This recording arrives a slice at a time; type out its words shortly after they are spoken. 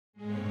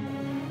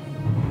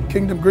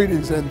Kingdom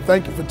greetings and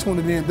thank you for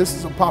tuning in. This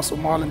is Apostle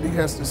Marlon D.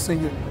 Hester,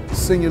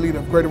 Senior Leader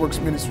of Greater Works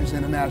Ministries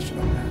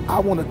International. I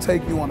want to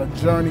take you on a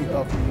journey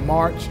of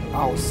March,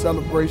 our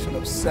celebration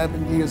of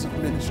 7 years of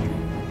ministry.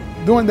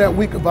 During that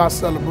week of our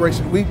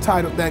celebration, we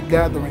titled that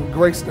gathering,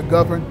 Grace to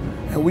Govern,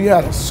 and we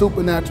had a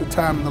supernatural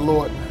time in the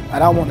Lord,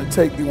 and I want to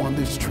take you on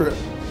this trip.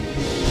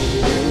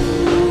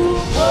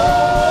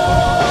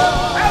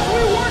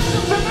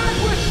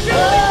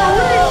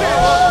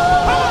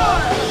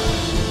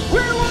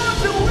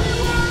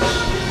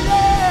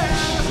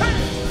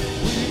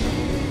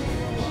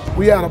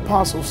 We had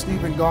Apostle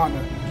Stephen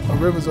Gardner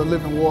of Rivers of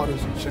Living Waters,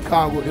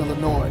 Chicago,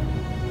 Illinois.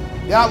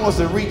 God wants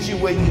to reach you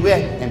where you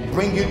at and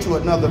bring you to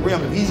another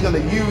realm. If he's going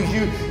to use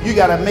you, you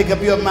got to make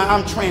up your mind.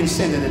 I'm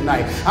transcending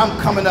tonight. I'm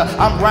coming up.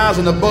 I'm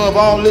rising above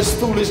all this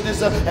foolishness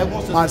that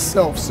wants to...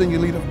 Myself, Senior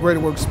Leader of Greater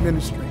Works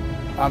Ministry,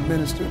 I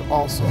ministered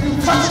also. You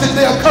touched it,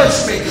 they'll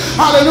curse me.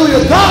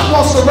 Hallelujah. God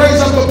wants to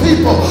raise up a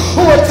people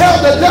who will tell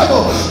the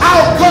devil,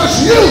 I'll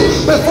curse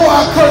you before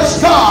I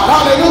curse God.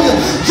 Hallelujah.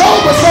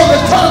 Job was so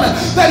determined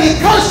that he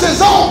cursed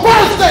his own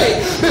birthday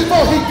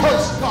before he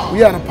cursed God. We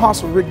had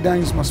Apostle Rick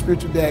Daniels, my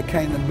spiritual dad,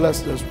 came and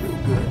blessed us real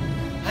good.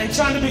 I ain't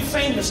trying to be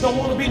famous, don't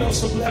want to be no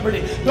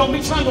celebrity. Don't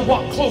be trying to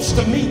walk close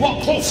to me,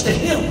 walk close to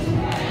him.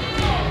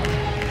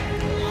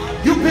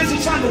 You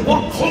busy trying to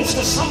walk close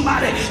to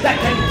somebody that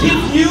can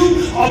give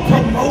you a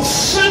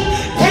promotion.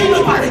 Can't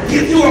nobody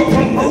give you a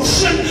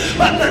promotion,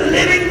 but the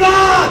living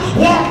God,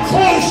 walk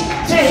close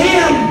to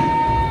him.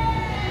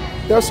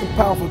 There's some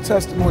powerful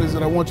testimonies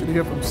that I want you to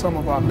hear from some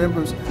of our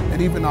members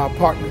and even our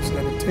partners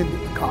that attended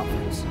the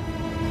conference.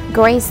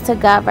 Grace to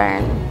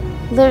Govern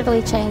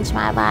literally changed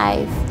my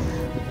life.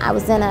 I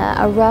was in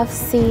a rough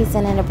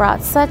season and it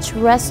brought such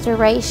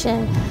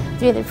restoration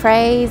through the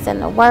praise and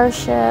the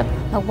worship.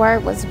 The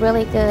word was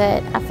really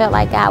good. I felt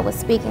like God was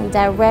speaking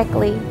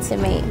directly to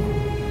me.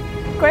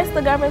 Grace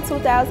to Govern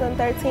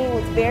 2013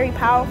 was very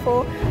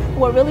powerful.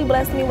 What really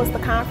blessed me was the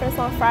conference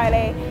on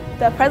Friday.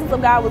 The presence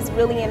of God was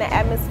really in the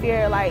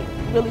atmosphere, like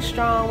really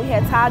strong. We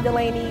had Todd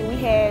Delaney, we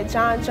had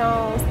John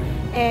Jones,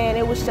 and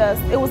it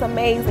was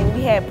amazing.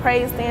 We had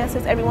praise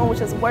dancers, everyone was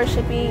just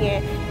worshiping,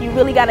 and you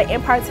really got an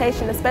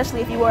impartation,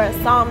 especially if you were a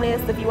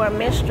psalmist, if you were a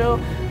minstrel.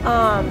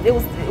 It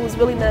was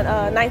really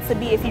the night to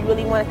be if you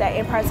really wanted that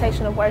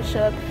impartation of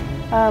worship.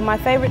 My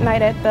favorite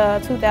night at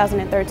the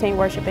 2013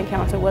 worship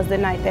encounter was the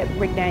night that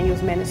Rick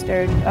Daniels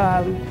ministered.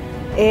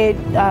 It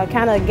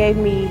kind of gave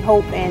me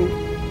hope and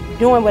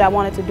doing what I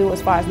wanted to do as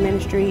far as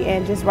ministry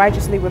and just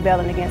righteously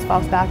rebelling against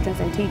false doctrines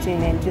and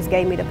teaching, and just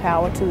gave me the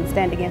power to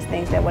stand against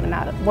things that were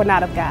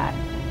not of God.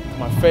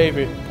 My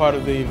favorite part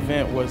of the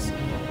event was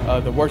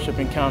the worship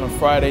encounter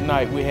Friday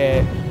night. We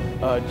had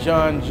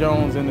John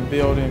Jones in the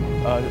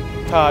building,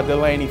 Todd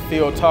Delaney,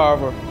 Phil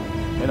Tarver,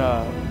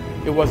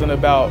 and it wasn't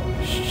about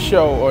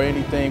show or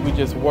anything. We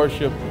just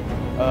worshiped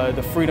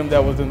the freedom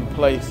that was in the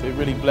place. It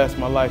really blessed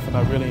my life and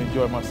I really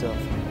enjoyed myself.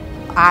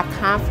 Our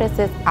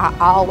conferences are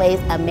always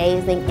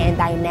amazing and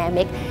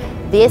dynamic.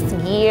 This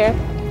year,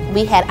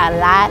 we had a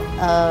lot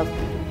of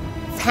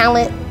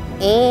talent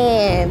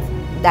and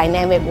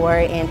dynamic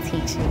word and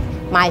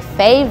teaching. My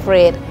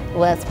favorite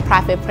was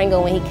Prophet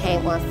Pringle when he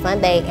came on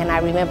Sunday, and I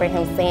remember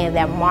him saying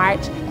that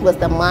March was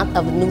the month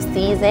of new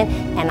season,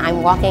 and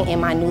I'm walking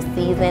in my new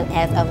season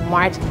as of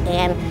March,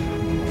 and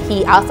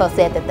he also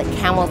said that the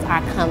camels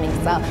are coming,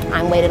 so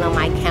I'm waiting on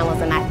my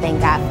camels, and I thank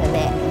God for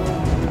that.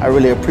 I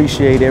really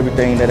appreciate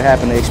everything that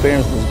happened. The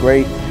experience was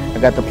great. I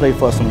got to play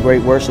for some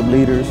great worship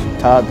leaders,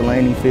 Todd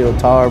Delaney, Phil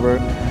Tarver,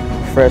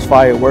 Fresh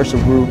Fire Worship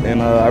Group,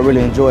 and I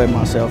really enjoyed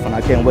myself, and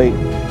I can't wait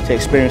to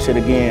experience it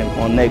again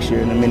on next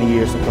year and the many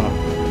years to come.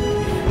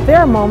 There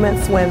are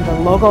moments when the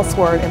Logos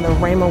Word and the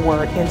Rhema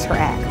Word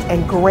interact,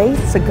 and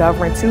Grace to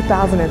Govern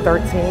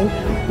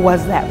 2013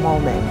 was that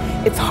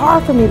moment. It's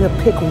hard for me to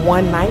pick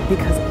one night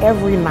because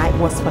every night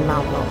was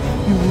phenomenal.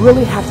 You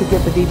really have to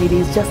get the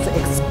DVDs just to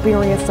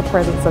experience the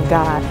presence of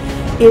God.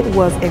 It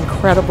was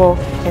incredible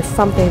and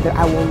something that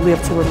I will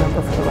live to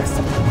remember for the rest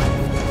of my life.